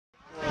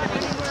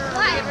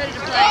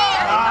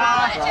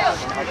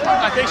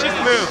think she's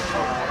smooth.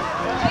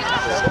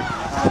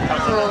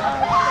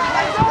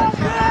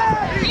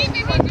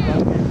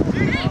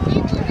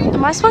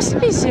 Am I supposed to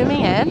be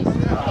zooming in? Like,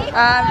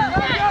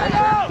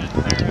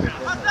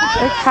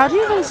 how do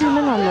you even zoom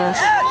in on this?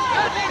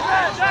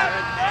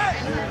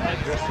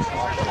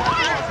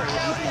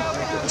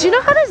 Do you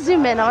know how to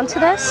zoom in onto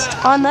this?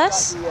 On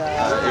this?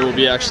 It will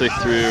be actually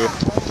through.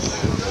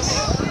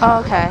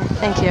 Oh, okay.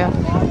 Thank you.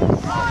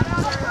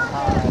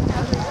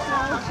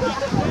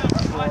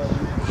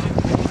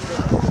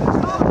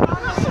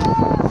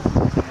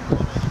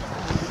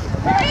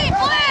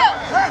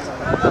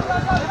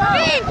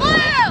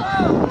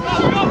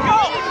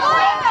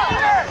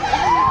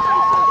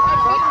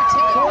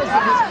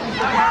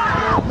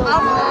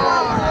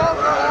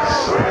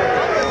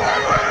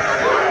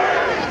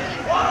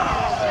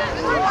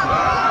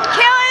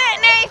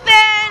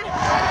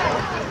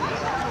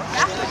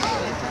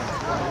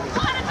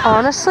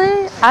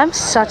 Honestly, I'm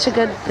such a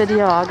good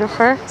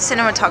videographer.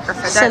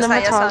 Cinematographer.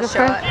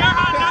 Cinematographer.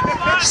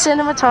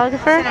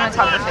 Cinematographer.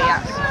 Cinematographer,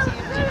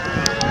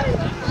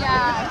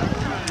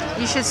 yeah.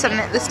 You should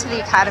submit this to the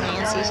Academy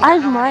and see if you I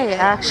might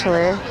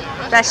actually.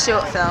 Best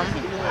short film.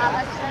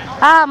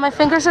 Ah, my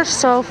fingers are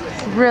so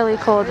really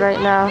cold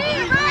right now.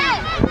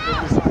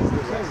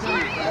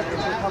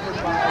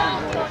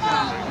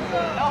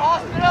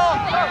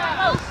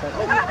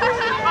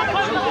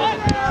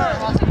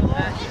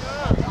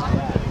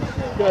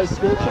 Guys,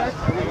 school check?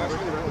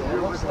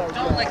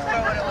 Don't like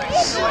throw it away.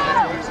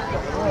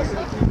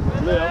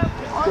 Leo.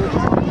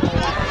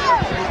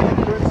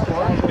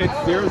 It's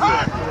 0-0.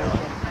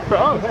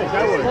 Oh, hey,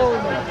 that works.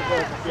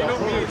 You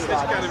don't mean it's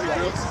just gotta be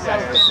real.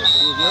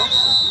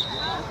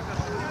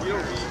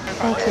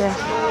 Thank you.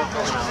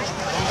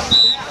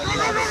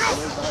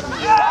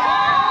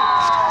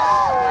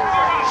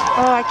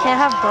 Oh, I can't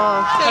have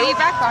both. So are you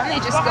back on? They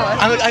just go.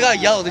 I got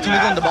yelled. They told me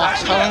to go in the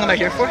box. How long am I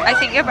here for? I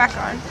think you're back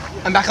on.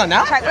 I'm back on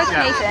now? Check with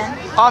Nathan.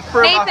 Off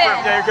frame, Nathan. off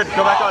frame. Yeah, you're good.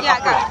 Go back on. Yeah,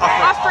 go.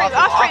 Off frame,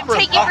 off frame.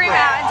 Take your broom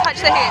out and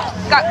touch the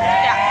hoop. Go.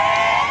 Yeah.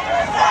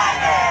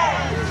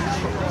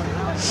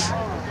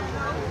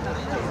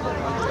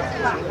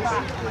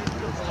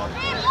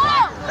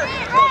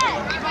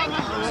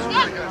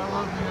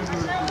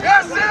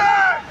 Yes,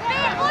 sir!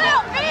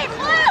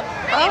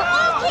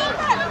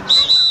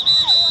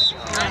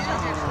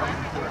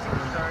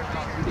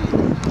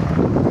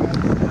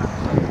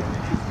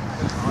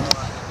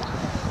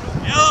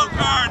 Yellow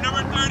card,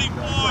 number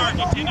 34.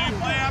 Continue to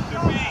play after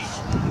me.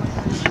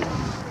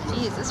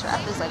 Jeez, this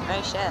rap is like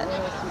no shit.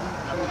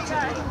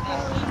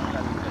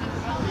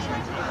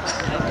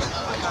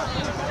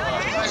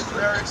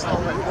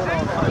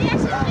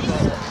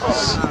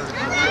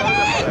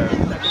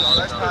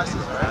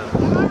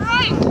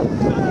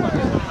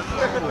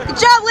 Good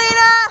job,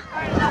 Lena!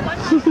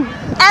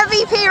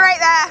 MVP right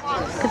there.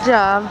 Good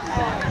job.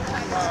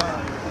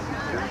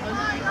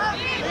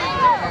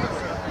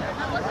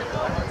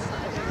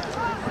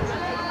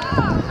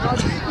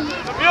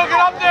 Emil, get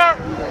up there!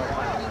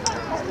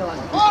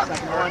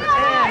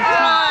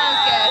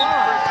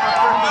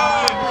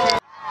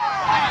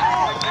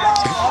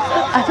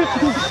 I think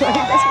he's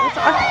playing this whole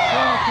time.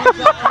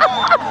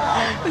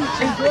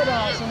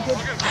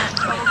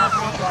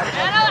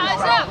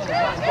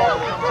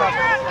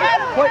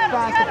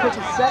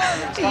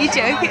 Are you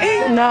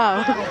joking?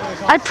 No.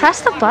 I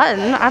pressed the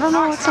button. I don't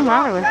know what's the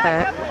matter with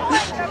it.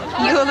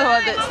 You're the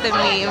one that's the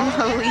meme.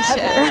 Holy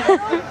shit.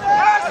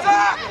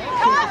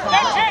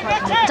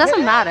 It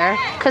doesn't matter,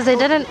 because they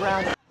didn't...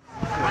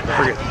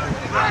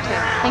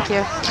 Thank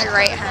you. My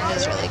right hand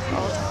is really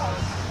cold.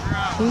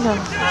 Here you go.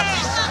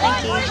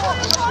 Thank you.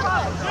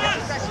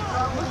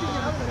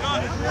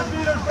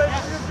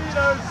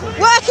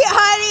 Work it,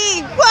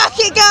 Heidi! Work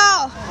it,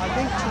 girl! I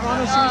think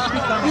Toronto seems to be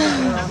coming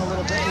around a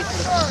little bit.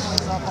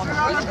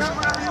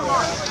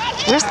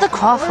 Where's the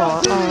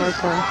quaffle? Oh,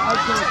 okay.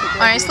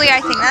 Honestly,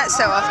 I think that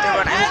so often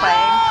when I'm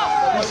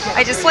playing.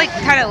 I just like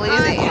kind of lose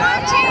it, you know?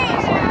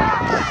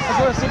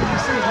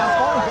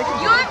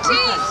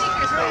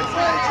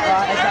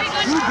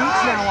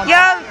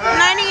 Yo,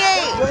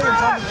 98!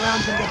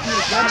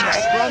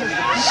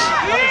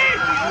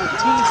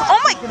 Oh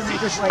my...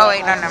 Oh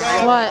wait, no, never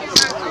mind. What?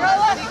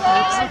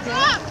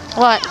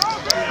 What?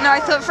 No, I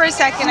thought for a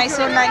second I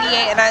saw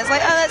 98 and I was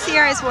like, oh, that's the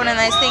year I was born, and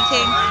I was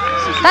thinking...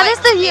 That is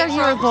the year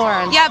you were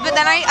born. Yeah, but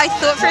then I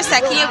thought for a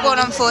second you were born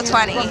on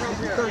 420.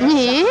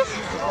 Me?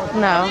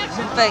 No.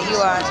 But you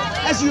aren't.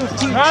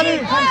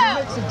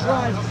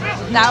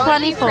 That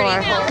would be 24.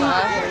 pretty cool,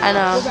 I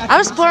know. I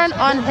was born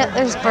on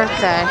Hitler's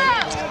birthday.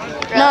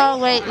 No,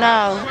 wait,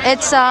 no.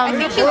 It's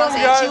think he was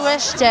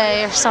Jewish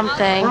Day or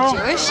something.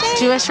 Jewish Day?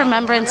 Jewish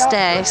Remembrance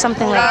Day,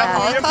 something like that.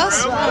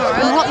 Holocaust?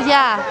 Well,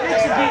 yeah.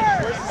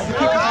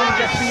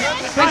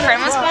 My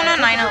friend was born on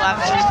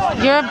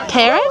 9/11. Your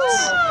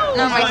parents?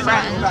 No, my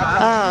friend.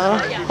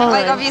 Oh. Like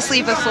Holy.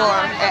 obviously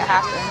before it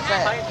happened,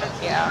 but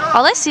yeah.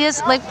 All I see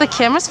is like the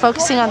camera's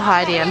focusing on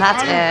Heidi, and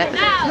that's it.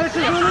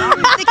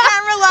 The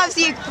camera loves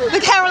you. The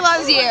camera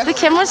loves you. The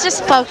camera's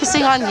just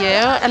focusing on you,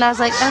 and I was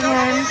like,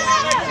 okay.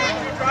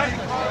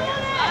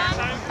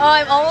 Oh,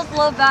 I'm almost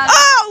low back.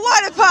 Oh,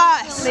 what a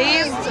pass!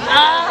 Please.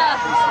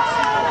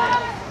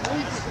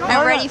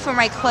 I'm ready for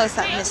my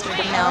close-up, Mr.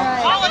 DeMille.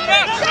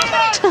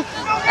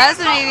 That's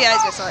the movie I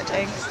was just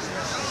watching.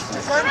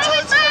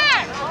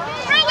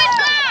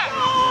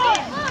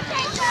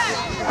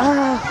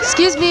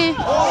 Excuse me.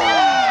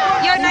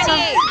 You're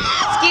 98.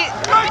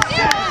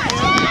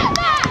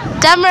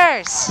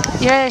 Demers,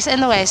 you're in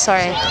the way,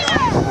 sorry.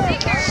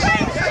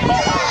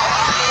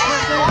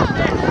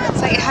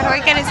 It's like, how do I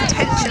get his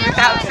attention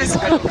without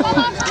physical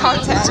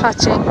contact?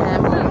 Touching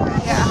him.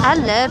 Yeah. I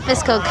love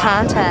physical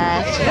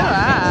contact.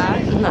 Yeah.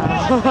 No.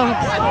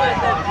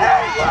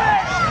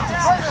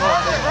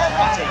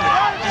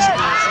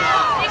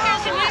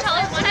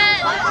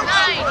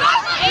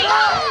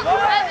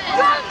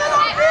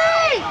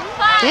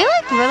 They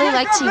like really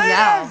like to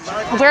yell.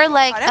 We're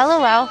like,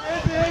 LOL.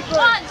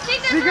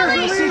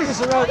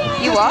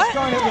 You what?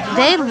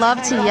 They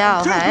love to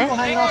yell, hey?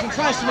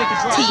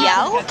 To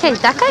yell? Okay,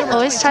 that guy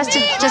always tries to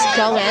just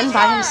go in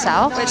by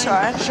himself. Which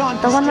one?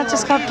 The one that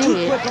just got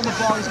beat.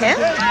 Him?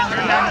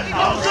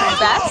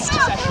 Best?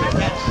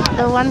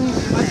 The one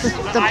with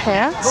the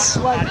pants?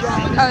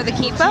 Oh, the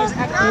keeper?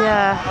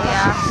 Yeah.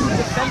 Yeah.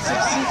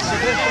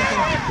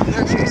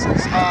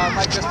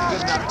 Might just be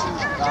good enough to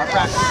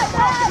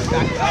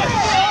practice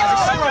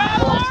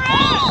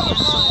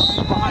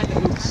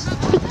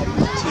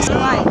You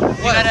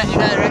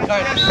got a red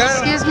card.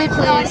 Excuse me,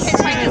 please.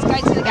 Hitchhiker's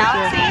Guide to the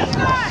Galaxy?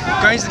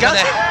 Guys, go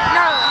there. No,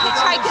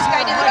 Hitchhiker's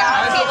Guide to the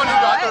Galaxy. The one who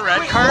got the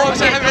red card? I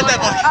haven't read that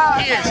book.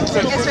 It's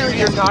really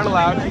You're good. not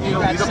allowed to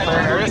leave the player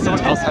area.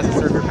 Someone else has to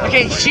serve your player.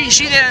 Okay, she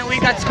did and we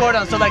got scored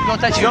on, so like don't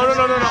touch it. No.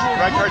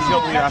 Red cards you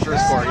don't leave after a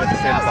score. You have to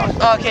stay in the box.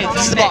 Oh, okay,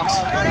 this is the box.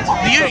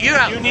 You're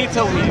out. You need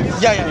to leave.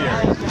 Yeah.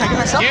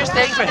 You're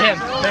staying for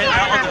him.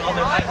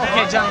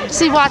 Okay, John.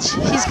 See, watch.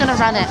 He's gonna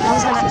run it.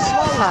 He's gonna.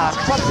 Fuck.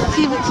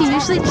 He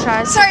usually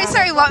tries.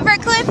 Sorry, what,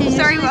 Brooklyn? He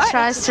Sorry, usually what?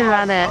 tries to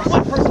run it.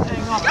 Fucking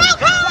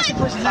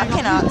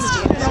odds,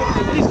 dude.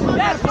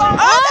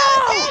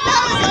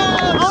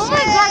 Oh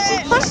my God! She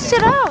pushed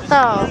it out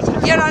though.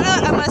 You're not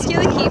unless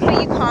you're the keeper,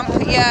 you can't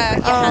put your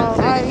hand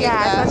through the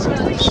Yeah. That's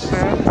keeper. really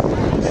sure.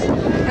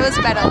 It was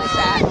better like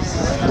that.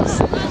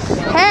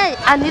 Hey,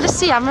 I need to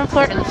see. I'm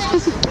important.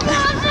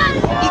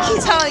 You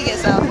keep telling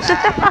yourself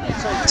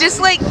that. Just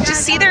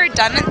see the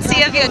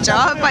redundancy of your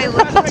job by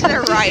looking to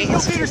the right.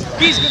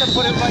 He's gonna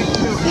put it right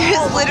through.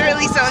 There's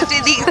literally someone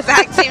doing the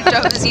exact same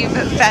job as you,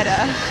 but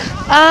better.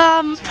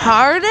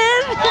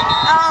 Pardon?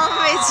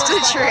 It's the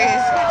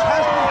truth.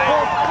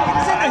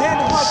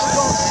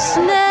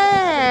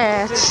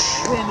 Snitch.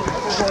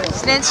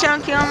 Snitch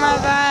don't kill my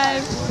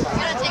vibe.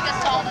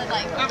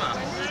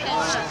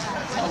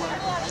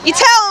 You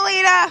tell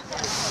Alita!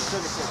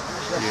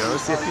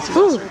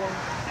 Ooh.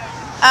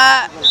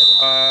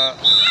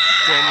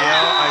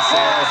 Danielle,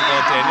 Isaiah,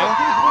 Isabel, Daniel.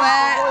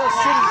 What?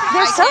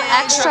 They're so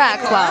extra at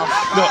 12.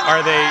 No,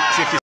 are they 50?